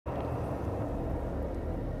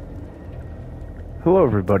Hello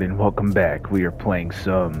everybody and welcome back. We are playing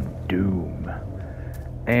some Doom.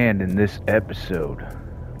 And in this episode,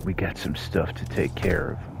 we got some stuff to take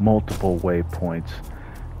care of. Multiple waypoints,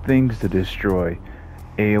 things to destroy,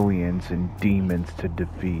 aliens and demons to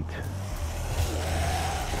defeat.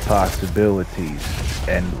 Possibilities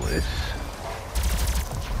endless.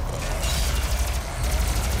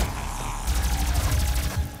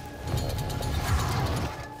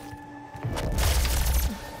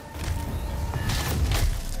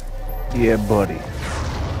 Yeah, buddy.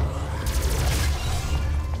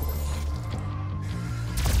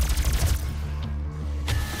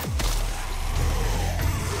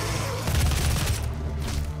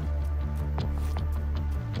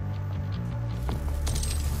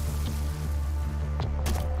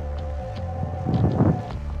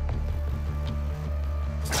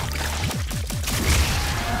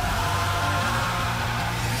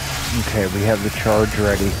 Okay, we have the charge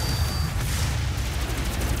ready.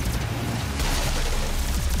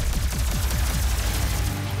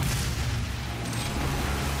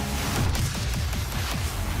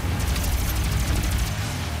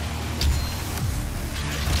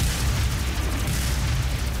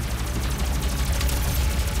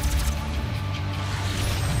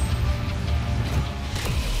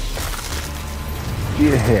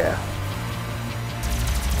 Yeah.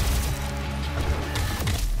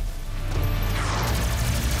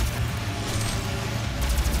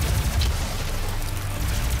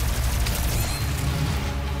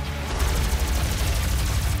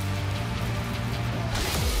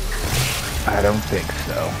 I don't think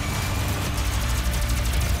so.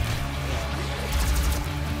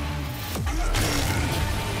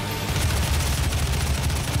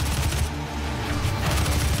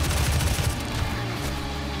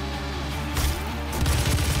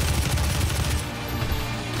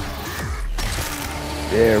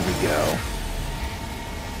 There we go.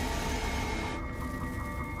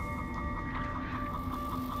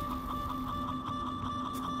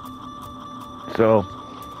 So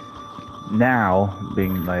now,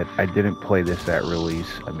 being like I didn't play this at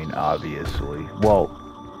release, I mean obviously. Well,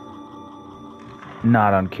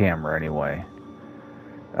 not on camera anyway.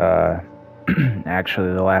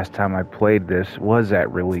 Actually the last time I played this was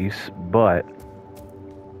at release, but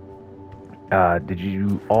did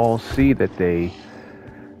you all see that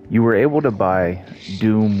you were able to buy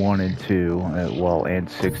Doom 1 and 2, well, and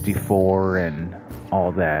 64 and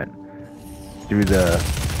all that through the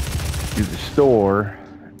store,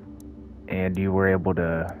 and you were able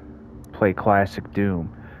to play classic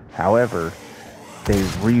Doom. However, they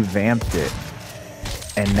revamped it,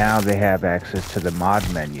 and now they have access to the mod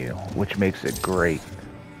menu, which makes it great.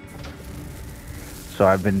 So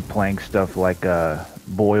I've been playing stuff like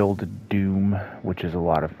Boiled Doom, which is a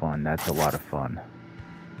lot of fun. That's a lot of fun.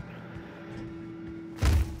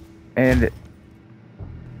 And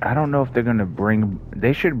I don't know if they're gonna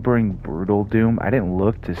they should bring Brutal Doom. I didn't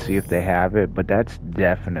look to see if they have it, but that's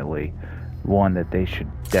definitely one that they should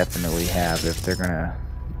definitely have if they're gonna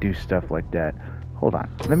do stuff like that. Hold on,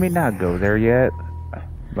 let me not go there yet.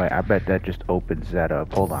 But I bet that just opens that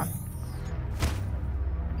up. Hold on.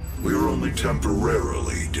 We're only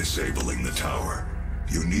temporarily disabling the tower.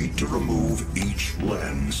 You need to remove each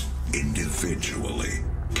lens individually.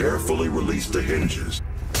 Carefully release the hinges.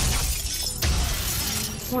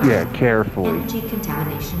 Yeah, carefully. Energy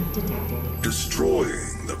contamination detected.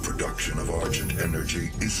 Destroying the production of Argent energy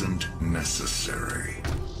isn't necessary.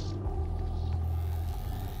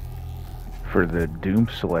 For the Doom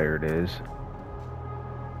Slayer it is.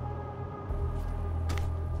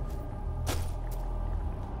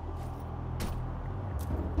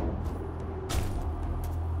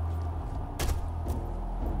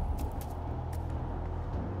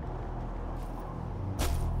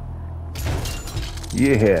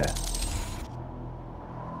 Yeah.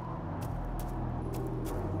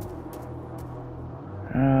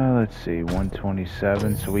 Let's see,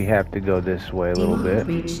 127, so we have to go this way a little bit.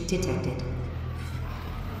 Breach detected.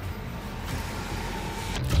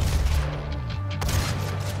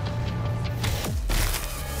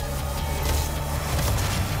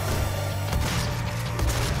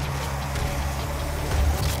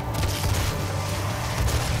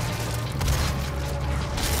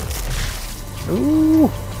 Ooh.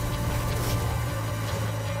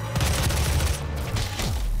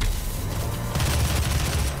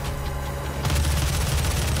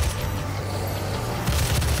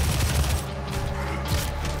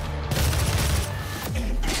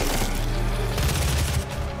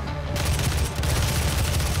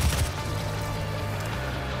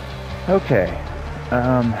 Okay.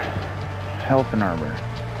 Health and armor.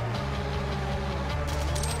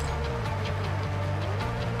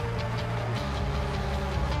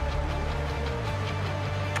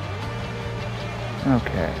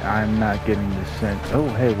 Okay, I'm not getting the sense. Oh,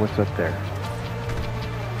 hey, what's up there?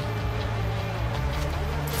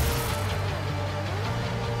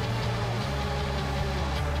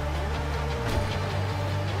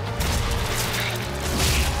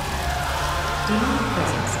 Demonic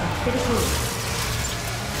presence at critical risk.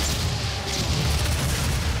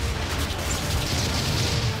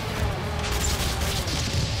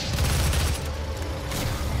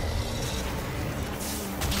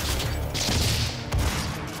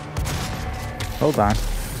 Hold on.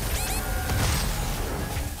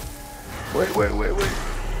 Wait.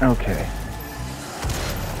 Okay.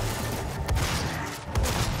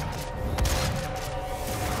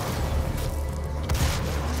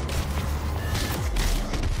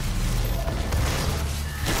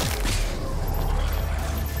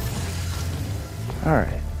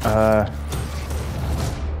 Alright,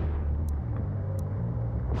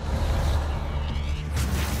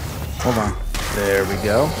 hold on. There we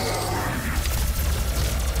go.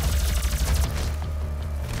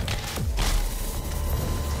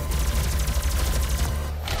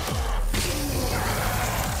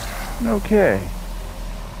 Okay.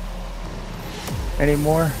 Any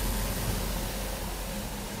more?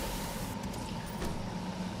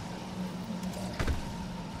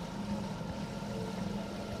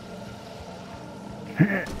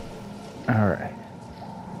 All right.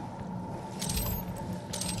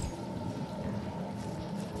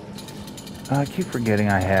 I keep forgetting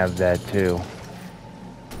I have that too.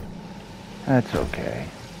 That's okay.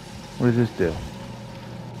 What does this do?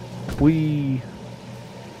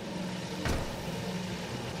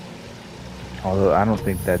 Although I don't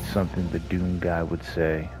think that's something the Doom guy would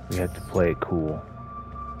say. We have to play it cool.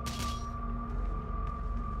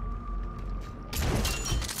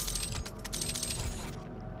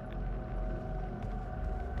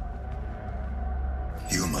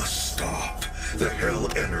 You must stop. The hell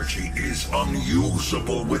energy is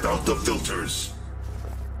unusable without the filters.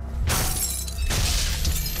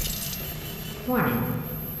 Warning.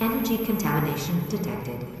 Energy contamination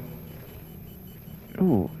detected.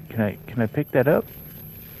 Ooh, can I pick that up?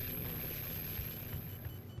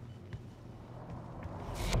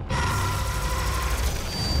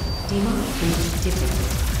 Demonic breach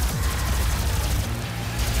detected.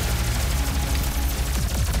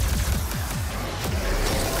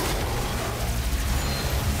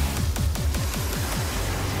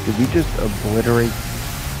 Did we just obliterate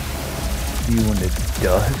you into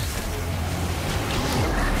dust?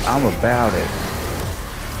 I'm about it.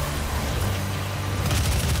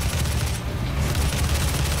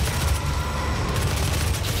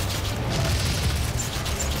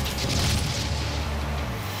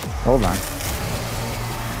 Hold on.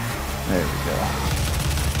 There we go.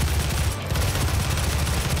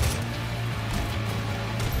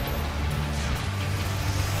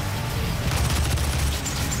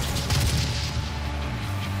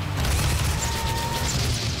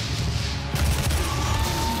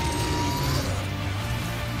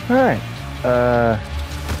 All right.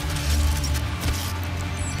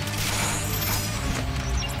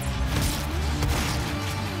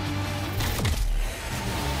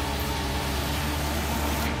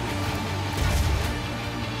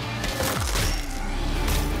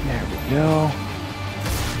 There we go.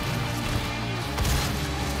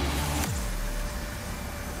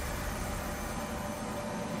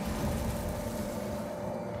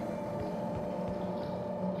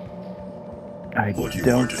 I What you are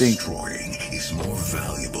don't think. destroying is more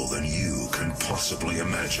valuable than you can possibly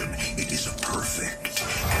imagine. It is a perfect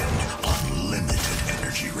and unlimited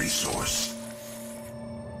energy resource.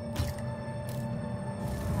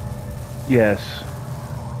 Yes,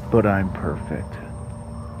 but I'm perfect.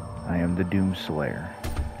 I am the Doom Slayer.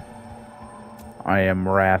 I am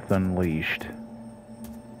Wrath Unleashed.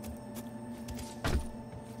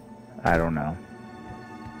 I don't know.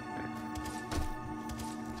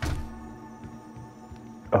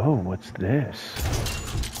 Oh, what's this?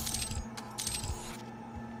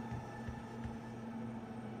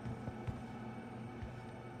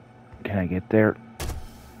 Can I get there?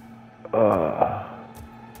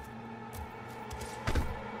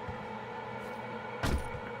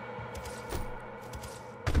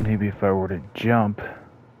 Maybe if I were to jump.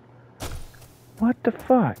 What the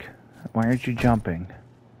fuck? Why aren't you jumping?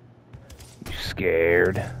 You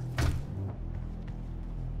scared?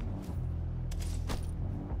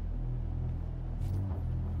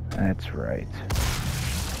 That's right.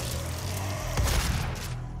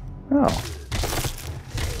 Oh.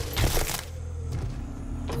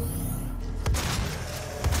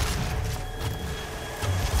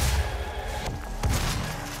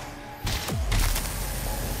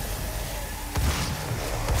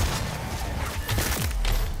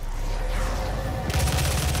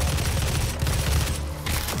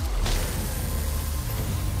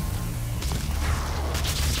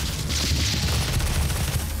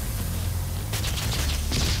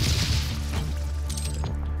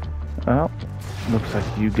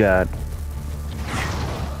 you got,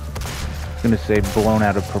 I'm gonna say blown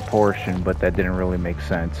out of proportion, but that didn't really make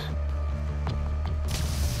sense.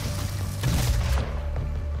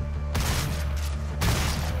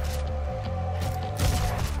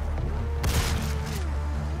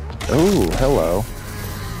 Oh, hello.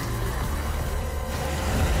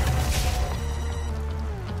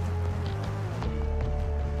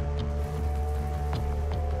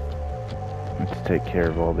 Let's take care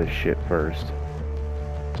of all this shit first.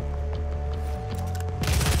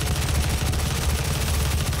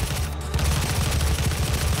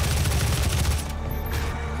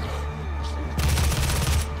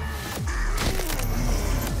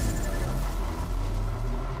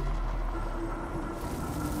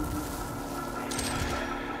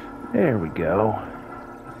 There we go.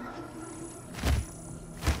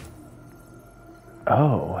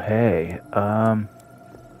 Oh, hey,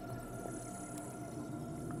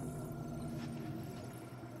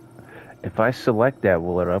 if I select that,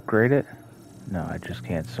 will it upgrade it? No, I just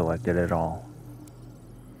can't select it at all.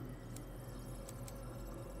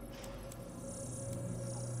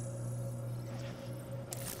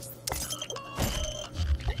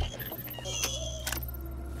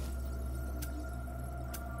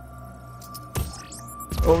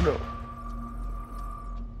 Oh no.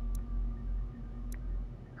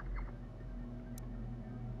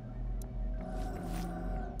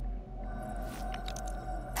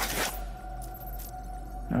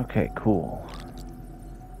 Okay, cool.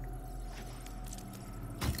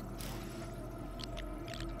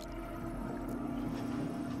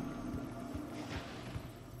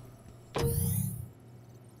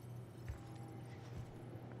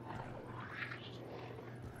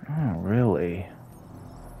 Oh, really?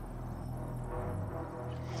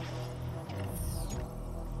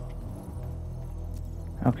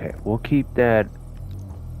 Okay, we'll keep that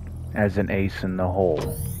as an ace in the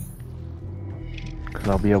hole. Because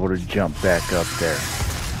I'll be able to jump back up there.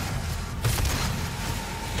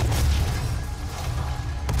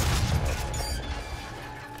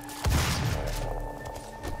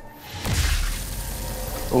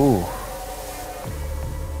 Ooh.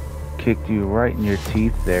 Kicked you right in your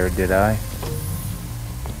teeth there, did I?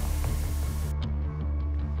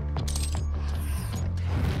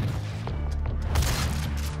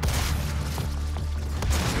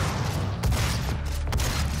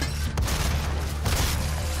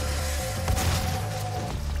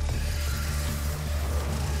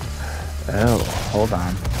 Oh, hold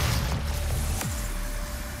on.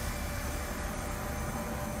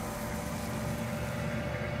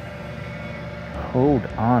 Hold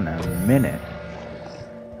on a minute.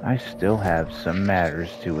 I still have some matters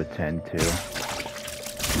to attend to.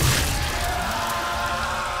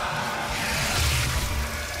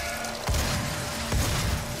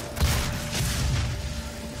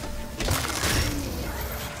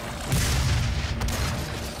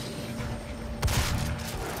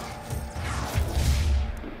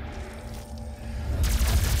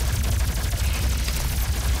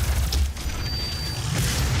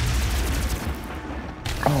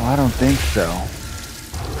 Oh, I don't think so.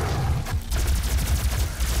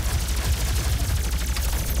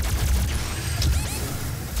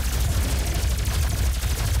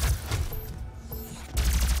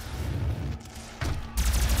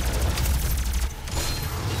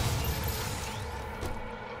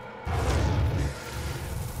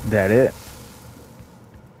 That it?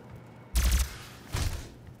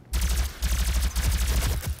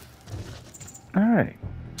 All right.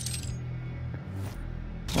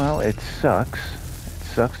 Well, it sucks. It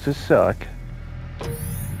sucks to suck.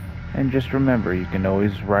 And just remember, you can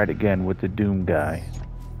always ride again with the Doom guy.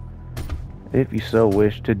 If you so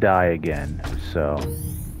wish to die again, so...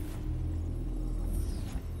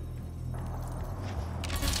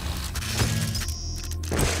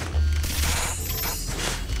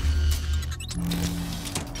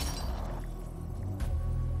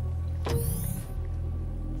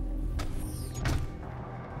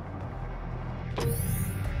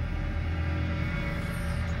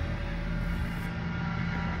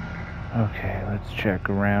 Okay, let's check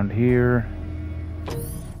around here.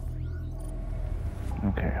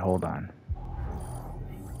 Okay, hold on.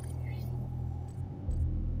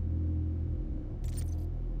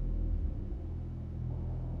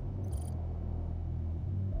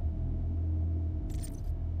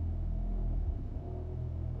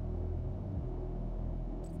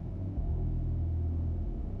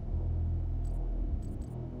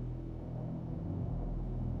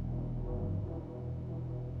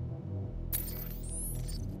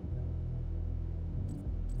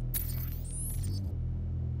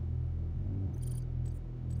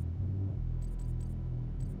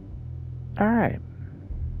 Alright.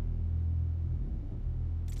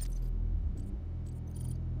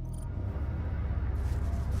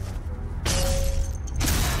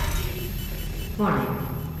 Warning.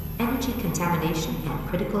 Energy contamination at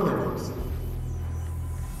critical levels.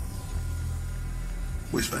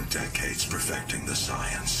 We spent decades perfecting the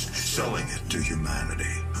science, selling it to humanity.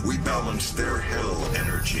 We balanced their hell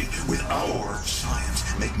energy with our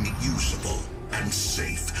science, making it usable and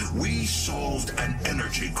safe. We solved an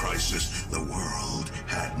energy crisis the world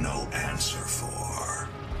had no answer for.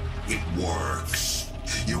 It works.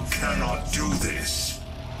 You cannot do this.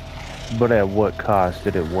 But at what cost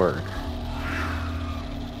did it work?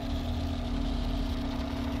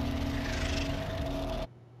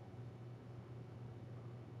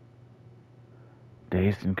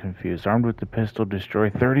 Dazed and confused. Armed with the pistol, destroy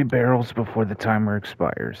 30 barrels before the timer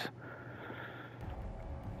expires.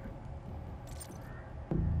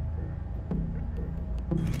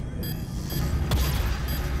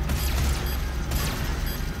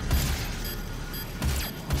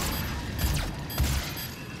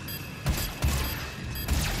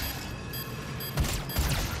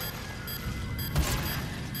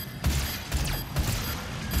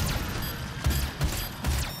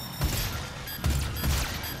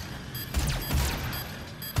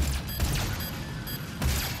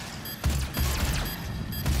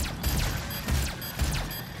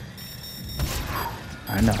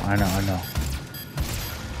 I know.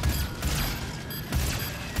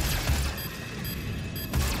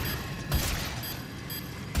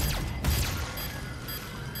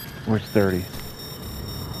 Where's 30?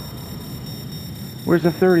 Where's the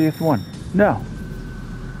 30th one? No.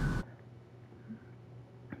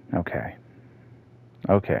 Okay.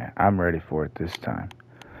 Okay, I'm ready for it this time.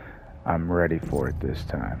 I'm ready for it this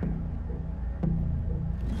time.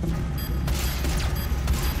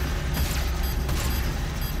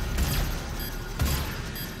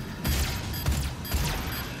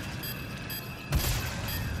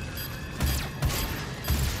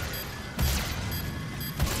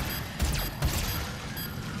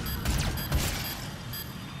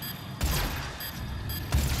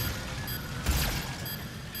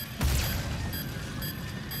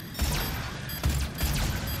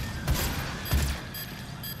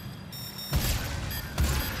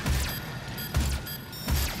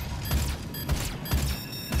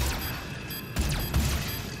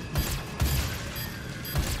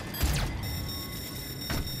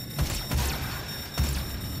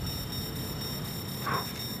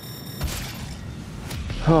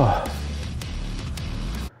 Oh.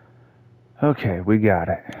 Okay, we got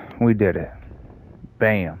it. We did it.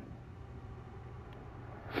 Bam.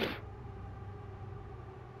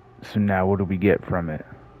 So now what do we get from it?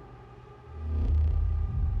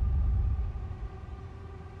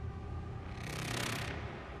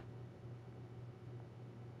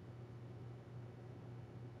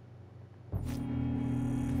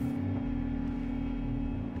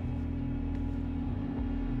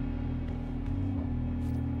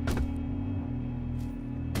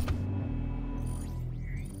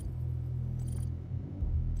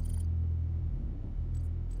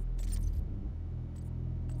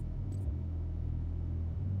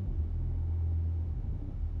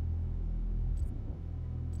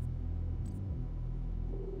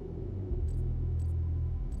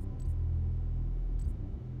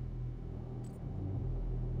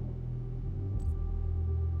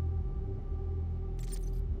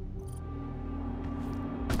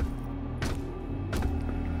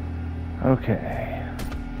 Okay.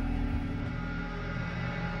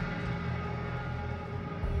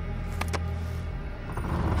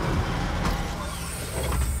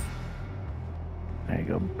 There you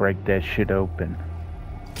go, break that shit open.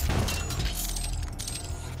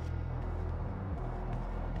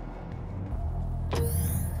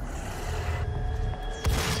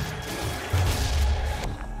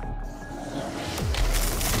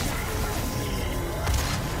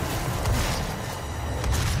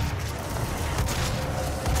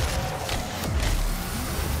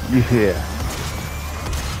 Yeah.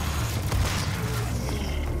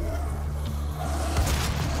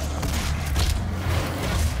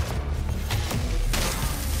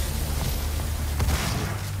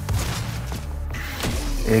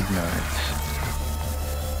 Ignorance.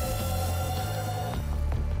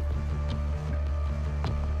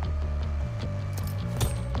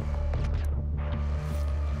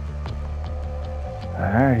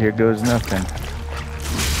 Alright, here goes nothing.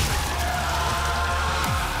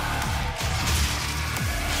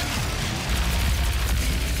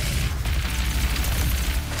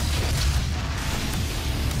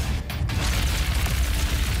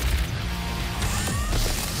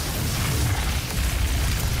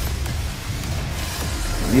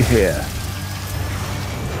 Yeah.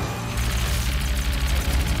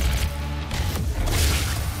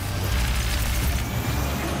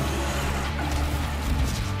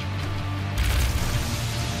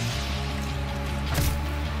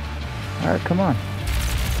 Alright, come on.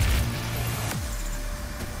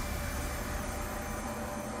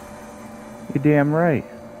 You're damn right.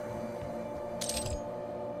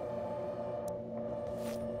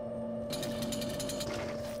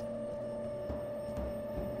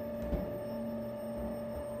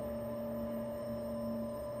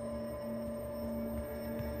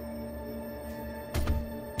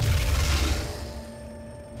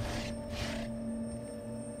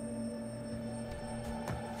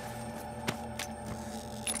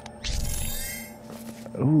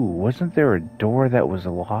 Ooh, wasn't there a door that was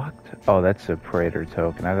locked? Oh, that's a Praetor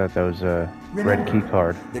token. I thought that was a red key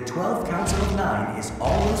card. The 12 Council of 9 is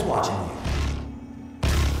always watching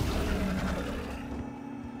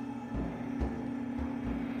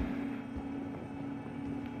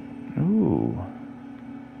you. Ooh.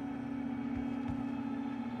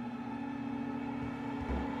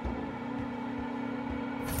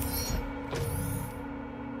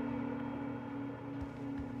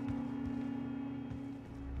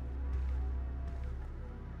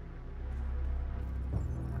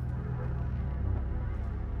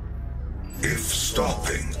 If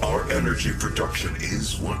stopping our energy production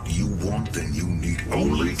is what you want, then you need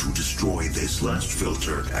only to destroy this last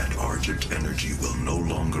filter, and Argent energy will no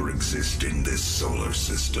longer exist in this solar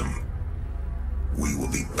system. We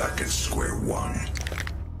will be back at square one.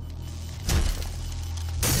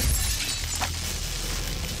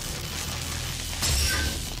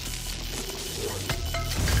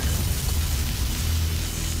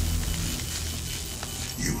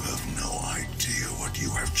 You have no idea what you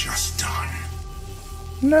have just done.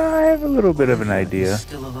 No, I have a little bit of an Argent idea. is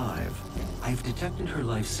still alive. I've detected her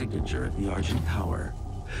life signature at the Argent Tower.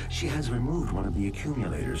 She has removed one of the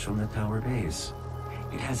accumulators from the tower base.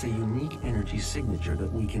 It has a unique energy signature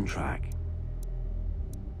that we can track.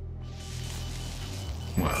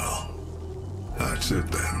 Well, that's it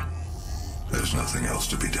then. There's nothing else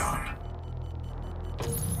to be done.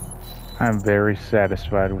 I'm very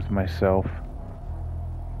satisfied with myself.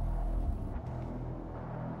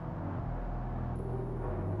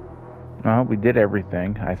 Well, we did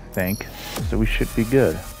everything, I think, so we should be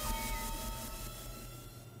good.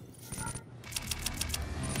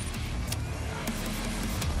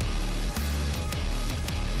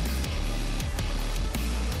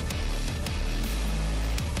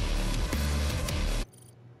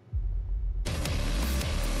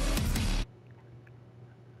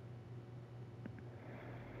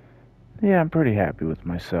 Yeah, I'm pretty happy with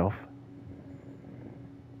myself.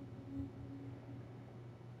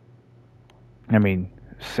 I mean,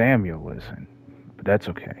 Samuel isn't, but that's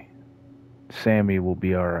okay. Sammy will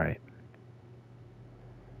be alright.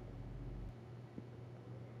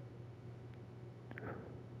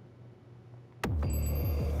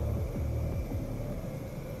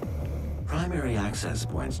 Primary access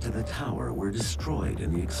points to the tower were destroyed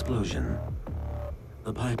in the explosion.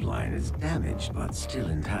 The pipeline is damaged but still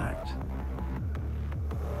intact.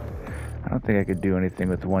 I don't think I could do anything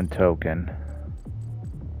with one token.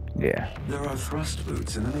 Yeah. There are thrust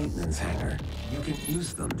boots in the maintenance hangar. You can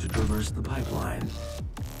use them to traverse the pipeline.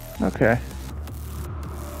 Okay.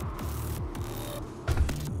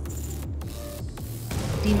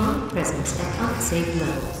 Demonic presence at unsafe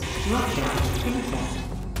levels. Lockdown in effect.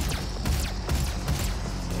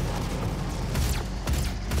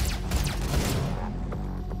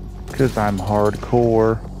 Because I'm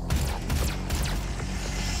hardcore.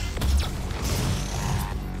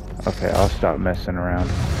 Okay, I'll stop messing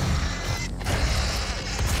around.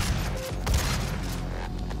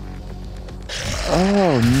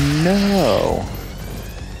 Oh no!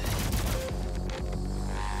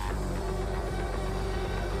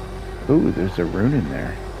 Ooh, there's a rune in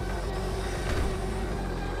there.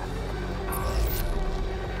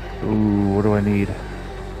 Ooh, what do I need?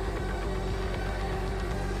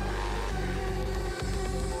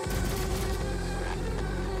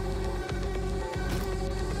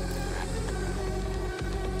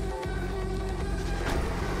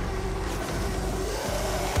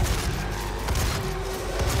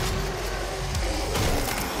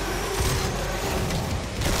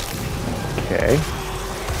 Okay.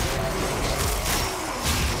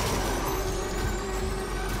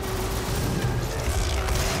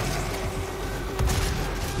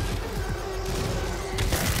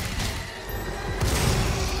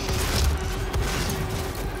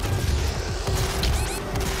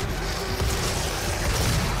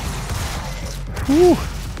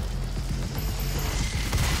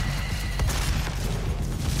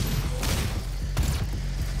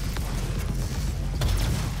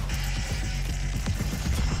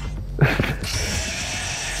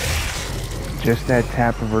 Just that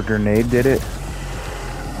tap of her grenade did it.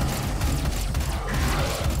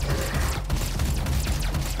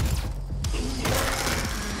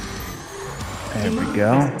 There we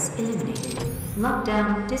go. Presence eliminated.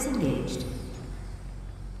 Lockdown disengaged.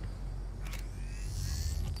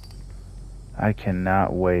 I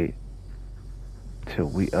cannot wait till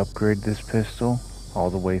we upgrade this pistol all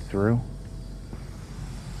the way through.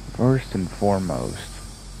 First and foremost,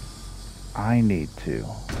 I need to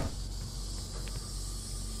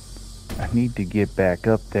get back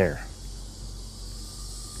up there.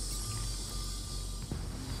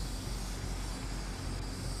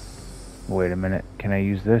 Wait a minute, can I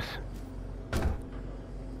use this?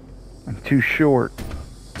 I'm too short.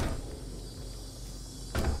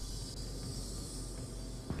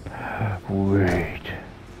 Wait.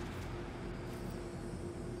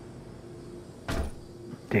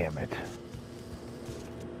 Damn it.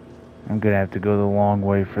 I'm gonna have to go the long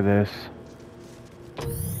way for this.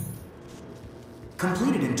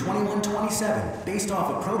 Completed in 2127, based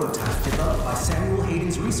off a prototype developed by Samuel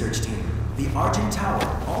Hayden's research team. The Argent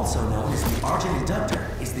Tower, also known as the Argent Inductor,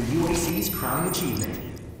 is the UAC's crowning achievement.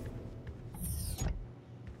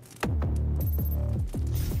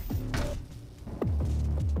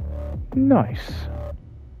 Nice.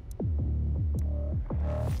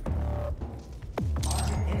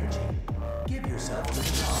 Argent Energy. Give yourself the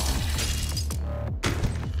job.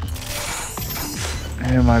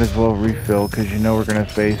 I might as well refill because you know we're gonna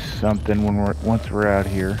face something when once we're out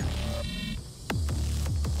here.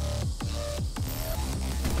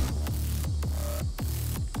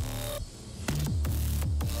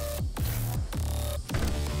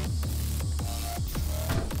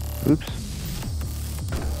 Oops.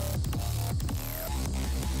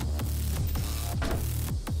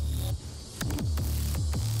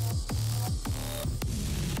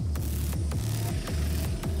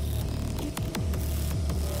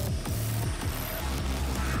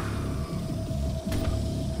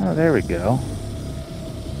 Oh, there we go.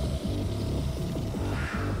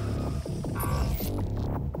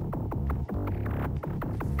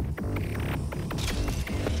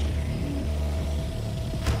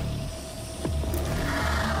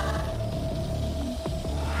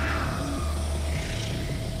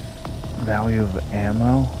 Value of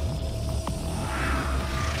ammo.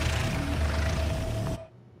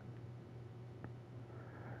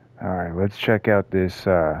 Alright, let's check out this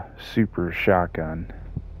super shotgun.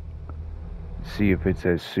 See if it's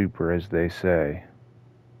as super as they say.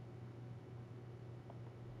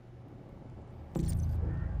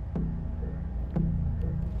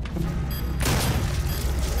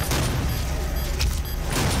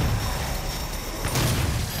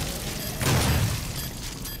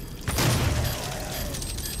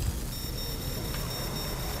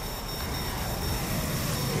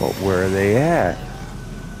 But where are they at?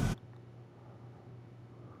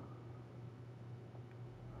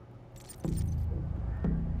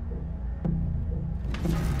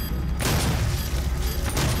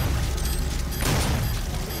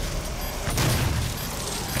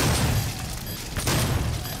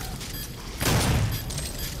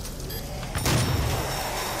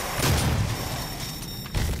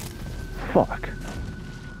 Fuck.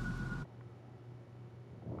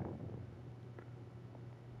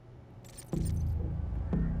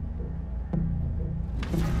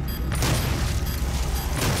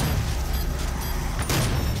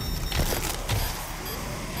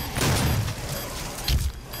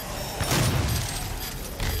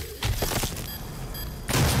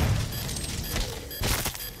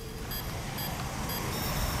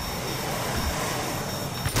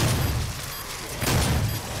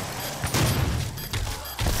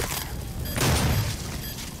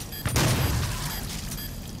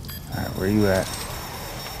 Where you at?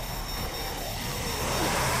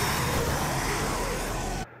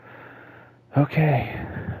 Okay,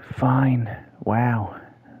 fine. Wow.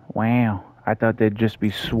 Wow. I thought they'd just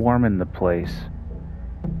be swarming the place.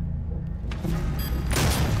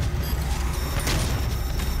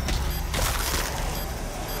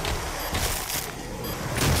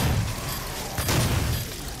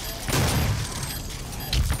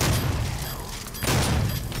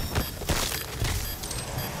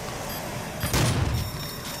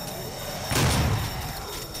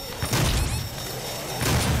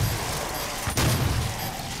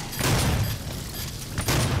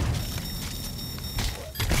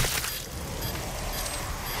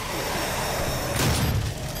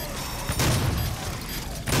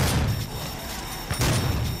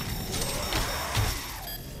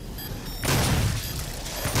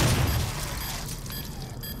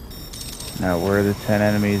 Now, where are the 10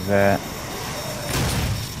 enemies at?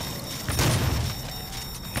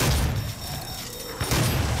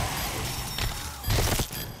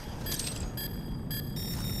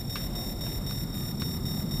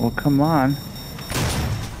 Well, come on.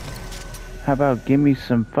 How about give me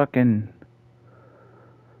some fucking...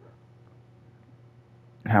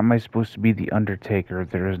 How am I supposed to be the Undertaker if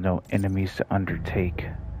there is no enemies to undertake?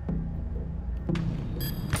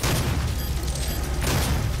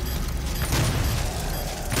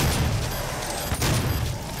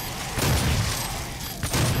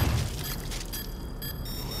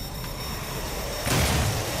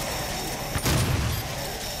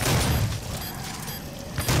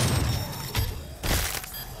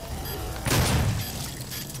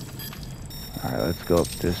 Alright, let's go up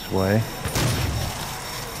this way.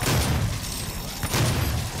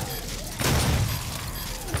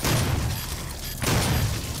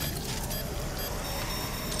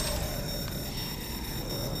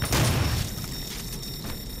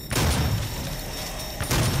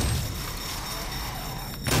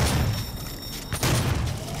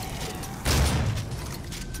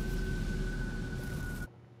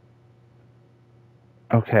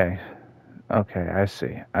 Okay. Okay, I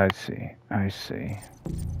see. I see. I see.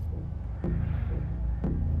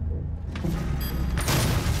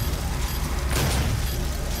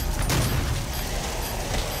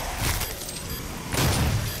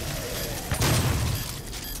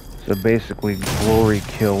 So basically, glory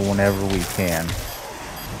kill whenever we can.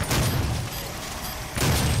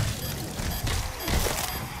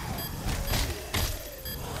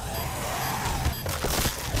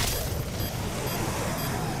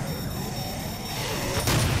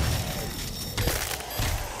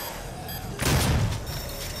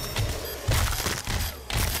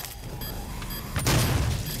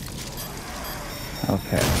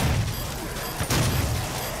 Okay.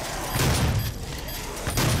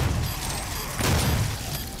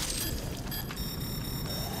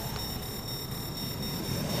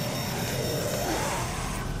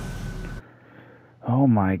 Oh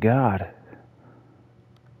my God.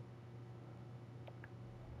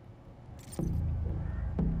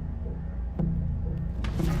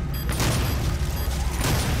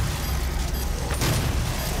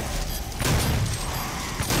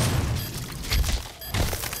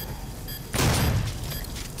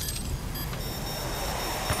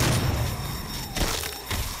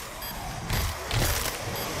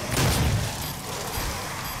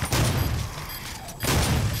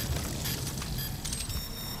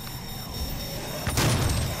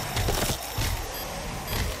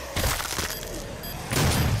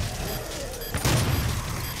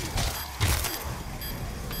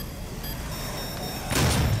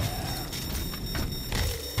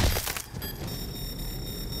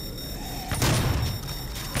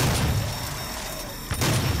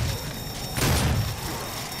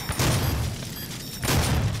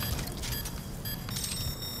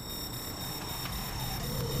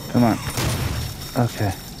 Come on.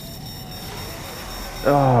 Okay.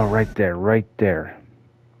 Oh, right there, right there.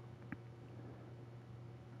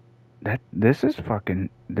 This is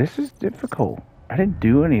difficult. I didn't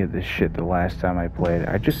do any of this shit the last time I played.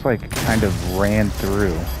 I just like kind of ran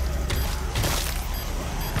through.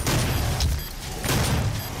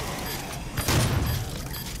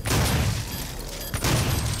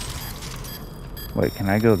 Wait, can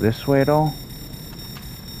I go this way at all?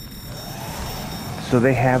 So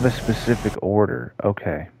they have a specific order.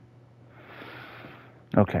 Okay.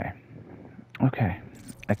 Okay. Okay.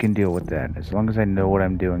 I can deal with that as long as I know what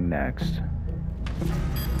I'm doing next.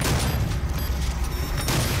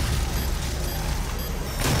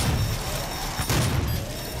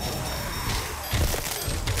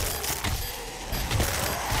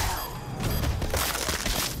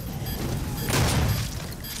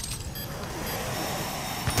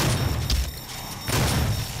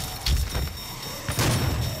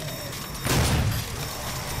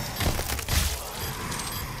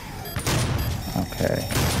 Okay.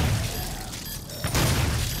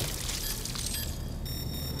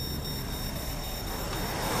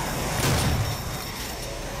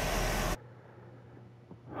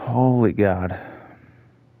 Holy God.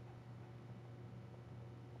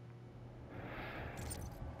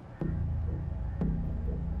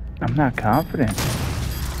 I'm not confident.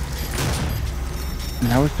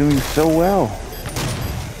 And I was doing so well.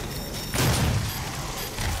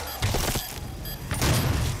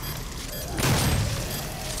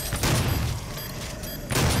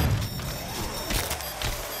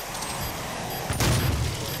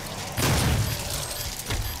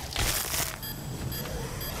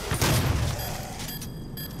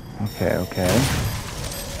 Okay, okay.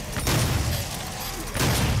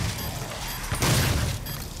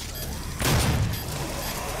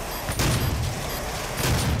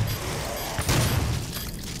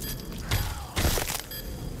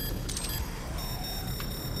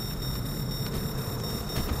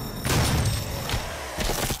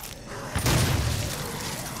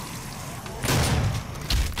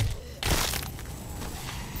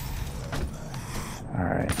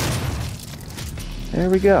 There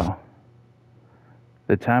we go.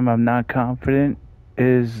 The time I'm not confident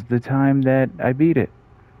is the time that I beat it.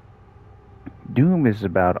 Doom is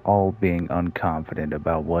about all being unconfident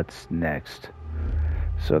about what's next.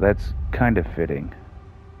 So that's kind of fitting.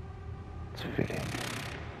 It's fitting.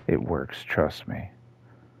 It works, trust me.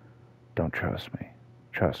 Don't trust me.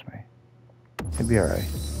 Trust me. It'll be alright.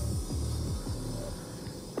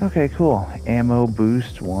 Okay, cool. Ammo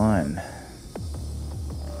boost 1.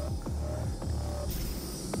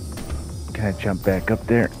 Can I jump back up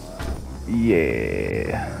there?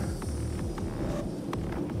 Yeah.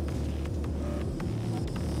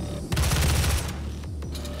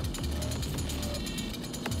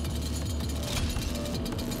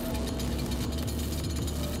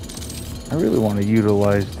 I really want to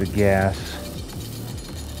utilize the gas.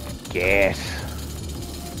 Gas.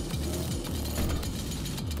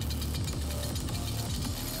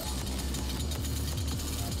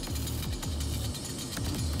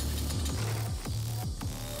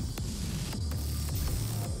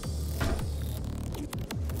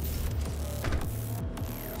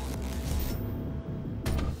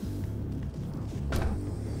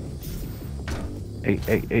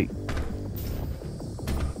 Hey.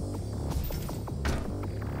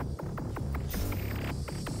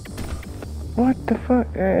 What the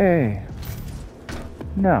fuck? Hey.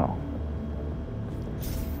 No.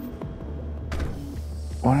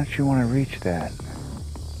 Why don't you want to reach that?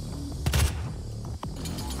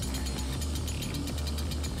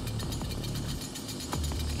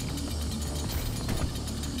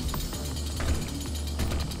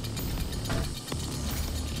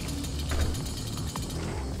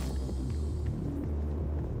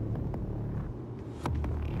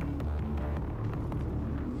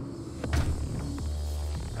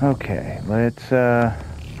 Okay, let's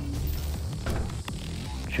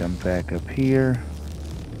jump back up here.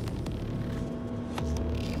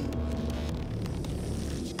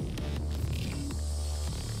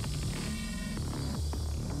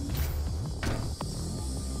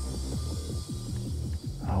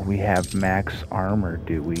 Oh, we have max armor,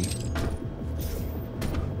 do we?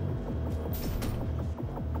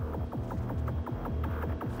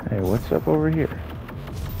 Hey, what's up over here?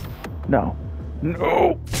 No.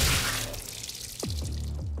 No!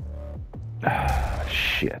 Ah,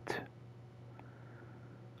 shit.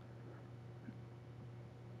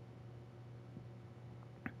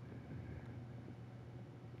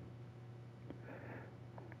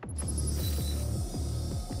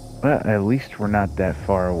 Well, at least we're not that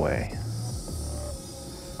far away.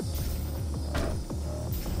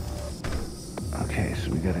 Okay, so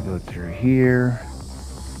we gotta go through here.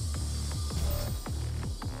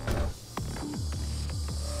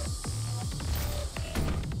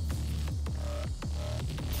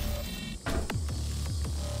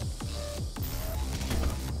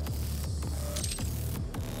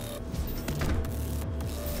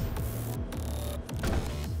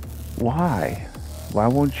 Why? Why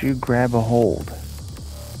won't you grab a hold?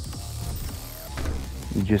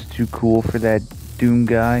 You just too cool for that Doom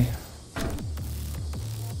guy?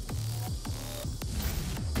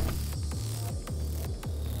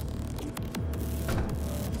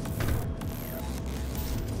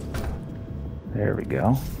 There we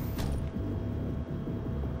go.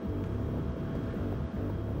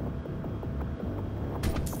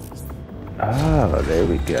 Oh, there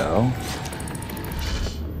we go.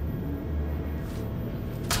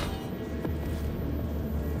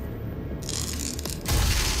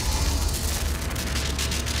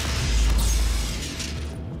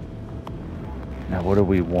 Now, what do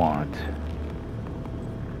we want?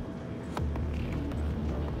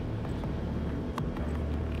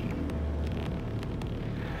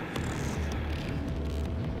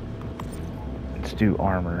 Let's do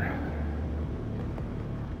armor.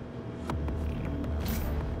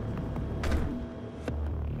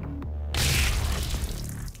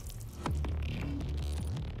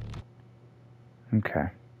 Okay.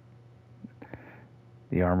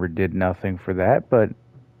 The armor did nothing for that, but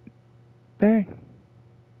bang.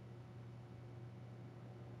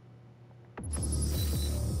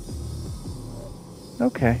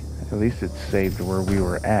 Okay, at least it saved where we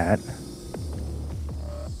were at.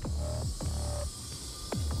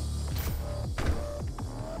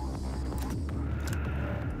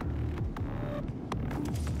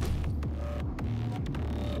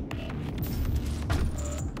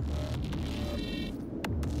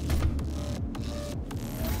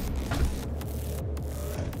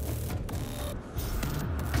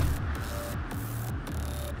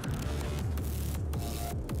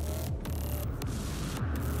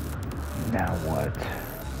 Now what?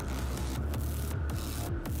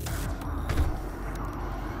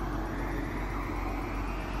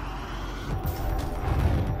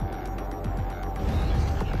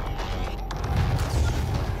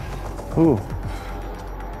 Ooh.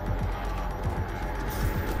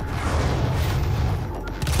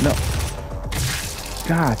 No.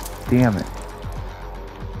 God damn it.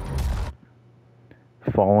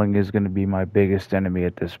 Falling is going to be my biggest enemy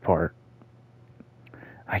at this part.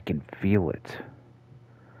 I can feel it.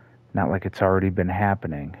 Not like it's already been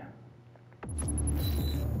happening.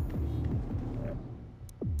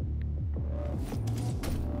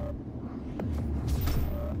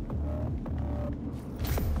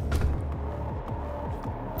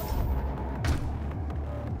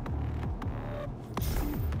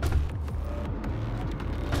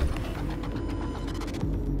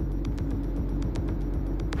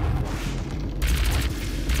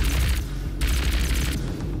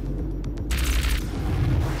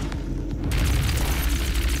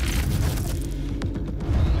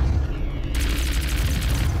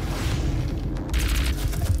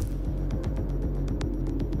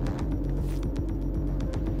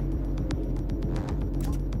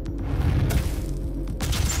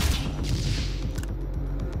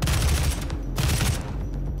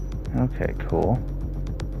 Okay, cool.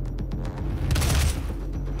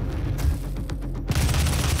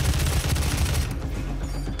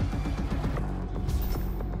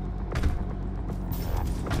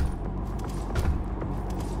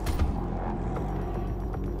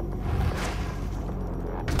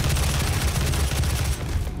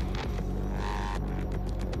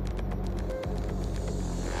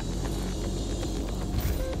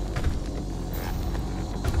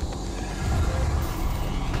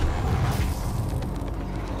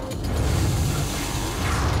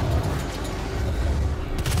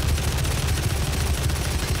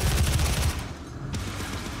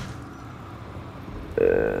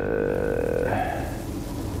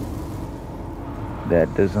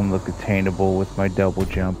 That doesn't look attainable with my double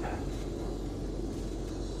jump.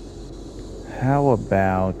 How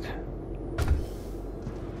about...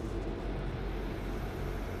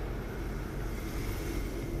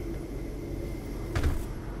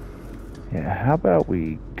 yeah, how about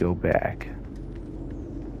we go back?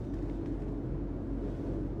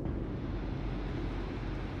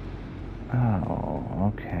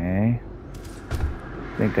 Oh, okay.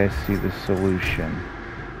 I think I see the solution.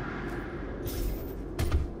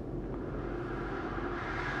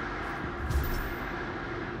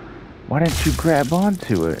 Why didn't you grab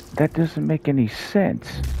onto it? That doesn't make any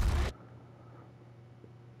sense.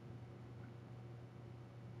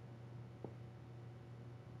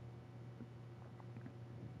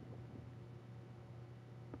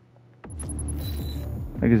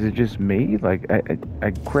 Like, is it just me? Like,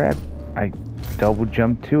 I double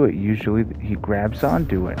jumped to it. Usually he grabs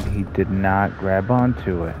onto it. He did not grab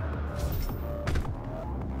onto it.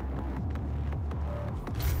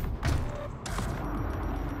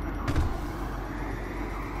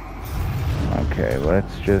 Okay,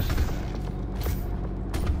 let's just...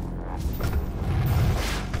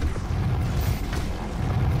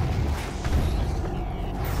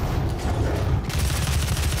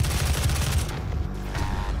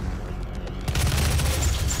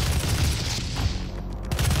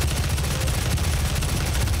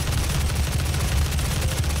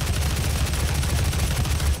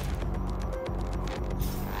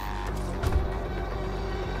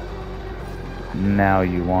 Now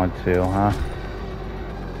you want to, huh?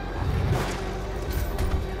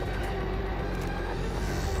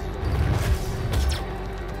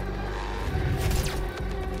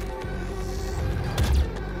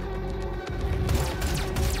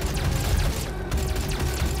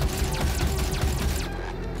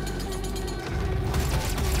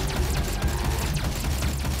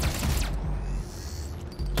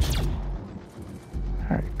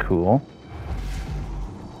 Alright, cool.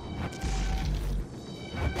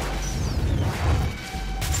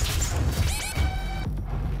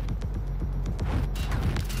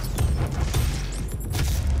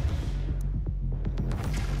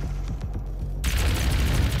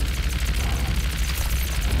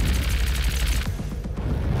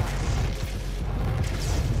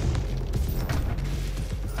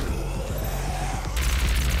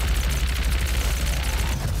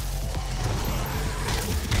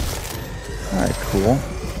 Alright, cool.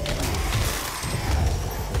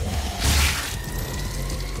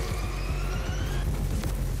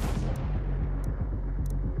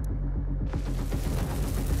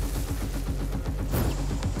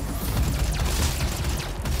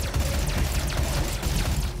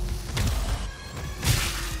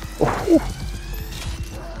 Oh.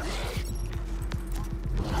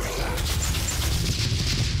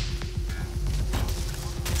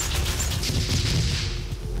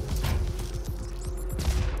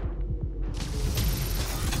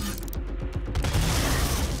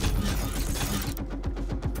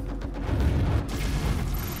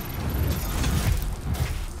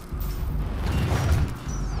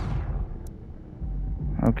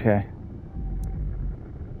 Okay.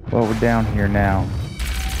 Well, we're down here now.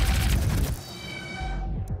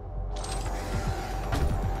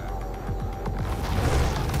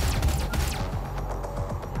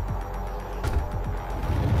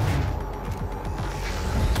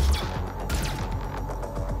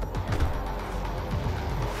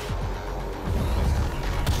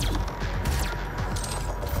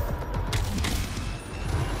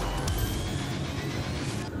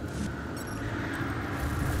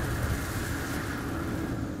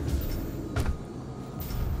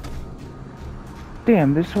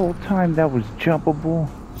 Damn, this whole time that was jumpable.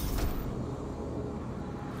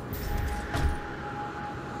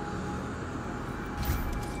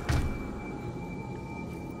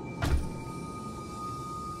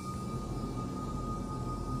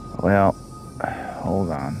 Well,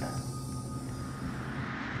 hold on.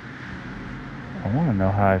 I want to know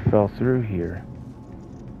how I fell through here.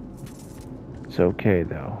 It's okay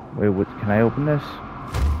though. Wait, what? Can I open this?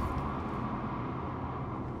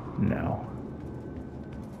 No.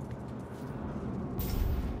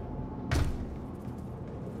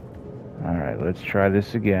 Alright, let's try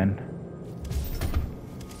this again.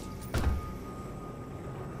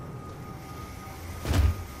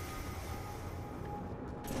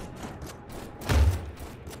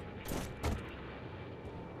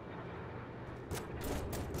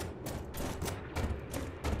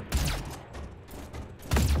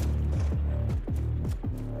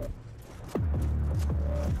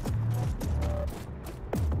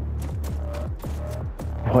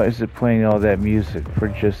 Why is it playing all that music for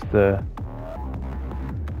just the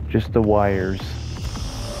wires?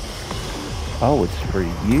 Oh, it's for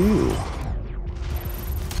you.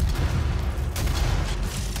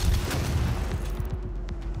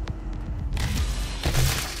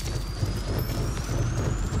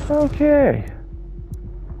 Okay.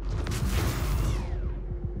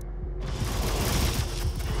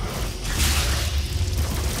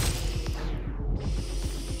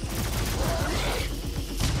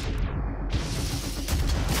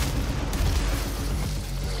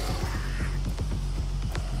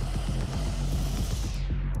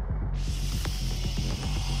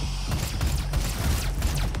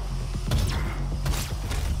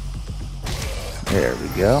 There we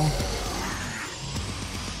go.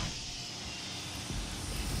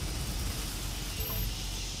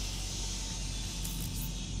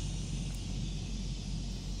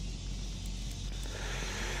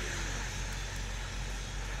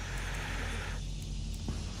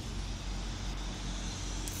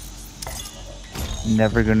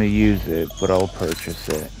 Never gonna use it, but I'll purchase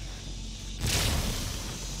it.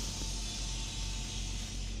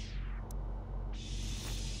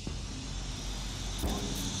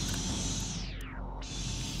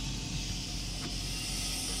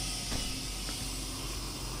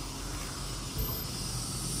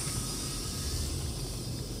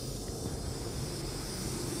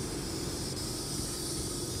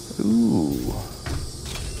 Ooh.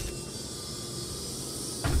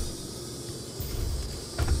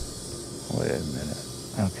 Wait a minute.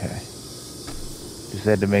 Okay. Just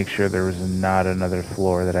had to make sure there was not another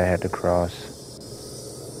floor that I had to cross.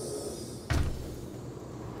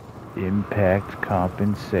 Impact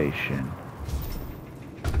compensation.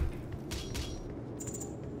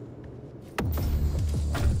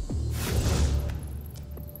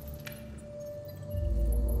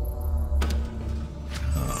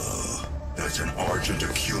 That's an Argent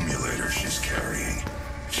accumulator she's carrying.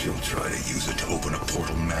 She'll try to use it to open a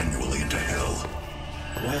portal manually into hell.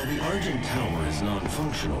 While the Argent Tower is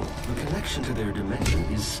non-functional, the connection to their dimension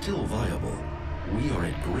is still viable. We are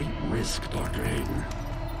at great risk, Dr. Hayden.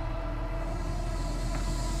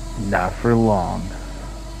 Not for long.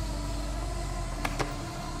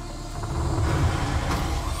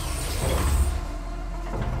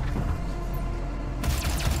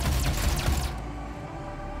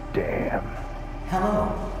 Damn.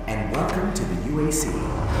 Hello, and welcome to the UAC,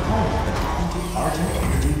 home of the patented Argent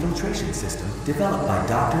Energy Filtration System developed by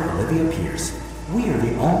Dr. Olivia Pierce. We are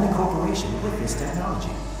the only corporation with this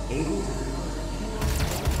technology, able to...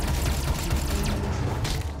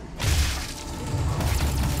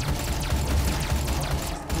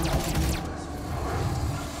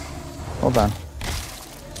 Hold on.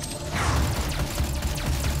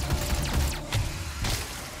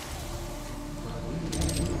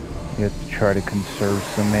 You have to try to conserve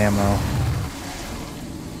some ammo.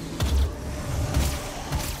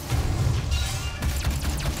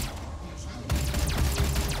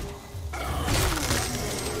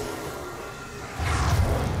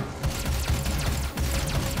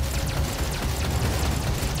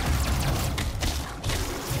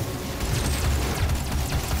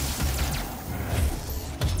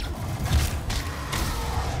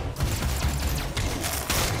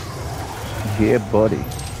 Yeah, buddy.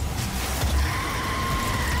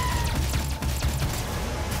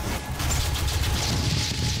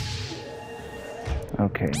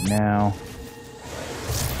 Okay, now...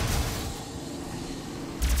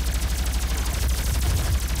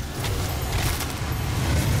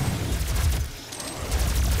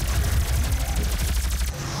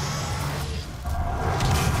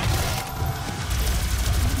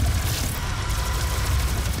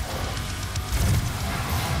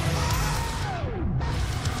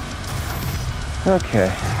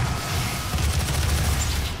 Okay.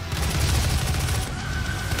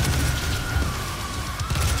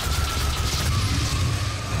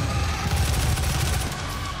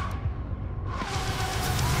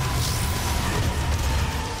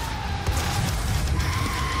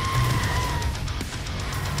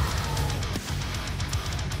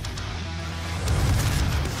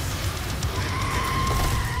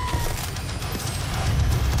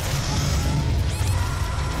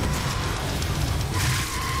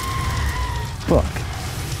 Fuck.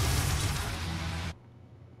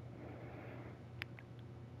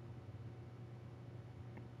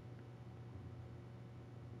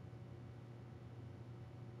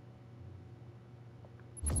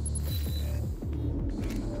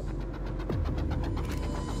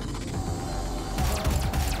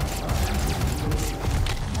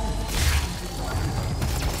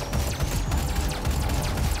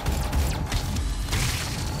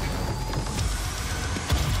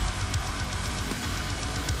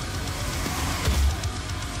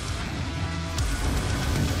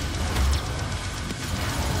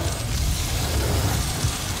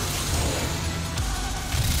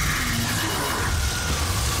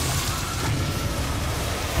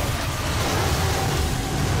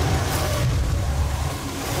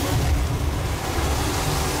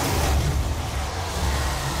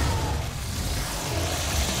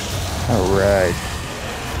 All right.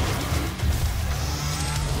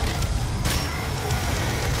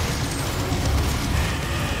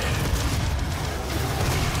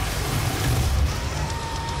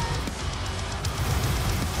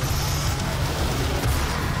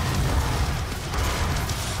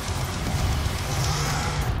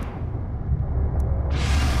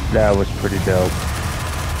 That was pretty dope.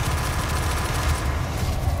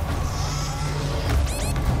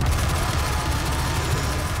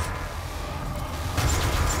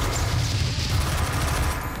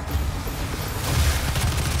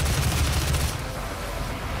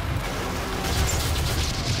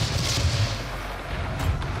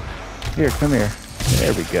 Here, come here.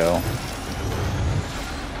 There we go.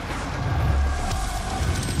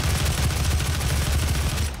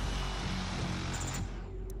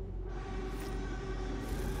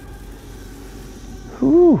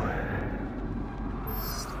 Whew.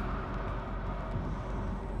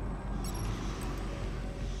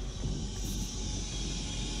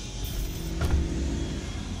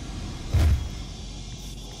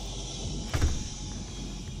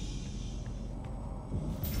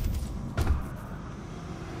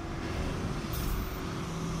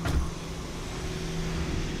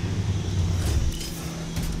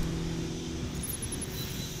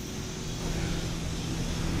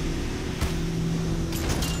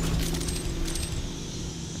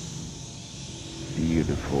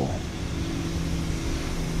 Beautiful.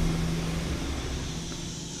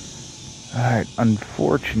 Alright,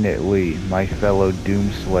 unfortunately, my fellow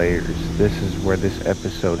Doomslayers, this is where this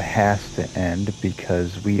episode has to end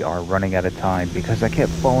because we are running out of time because I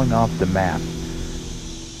kept falling off the map,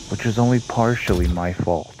 which was only partially my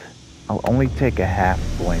fault. I'll only take a half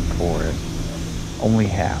blame for it. Only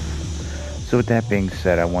half. So with that being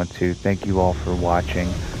said, I want to thank you all for watching.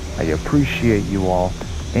 I appreciate you all.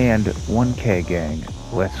 And 1K gang,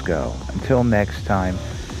 let's go. Until next time,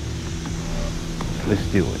 let's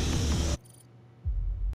do it.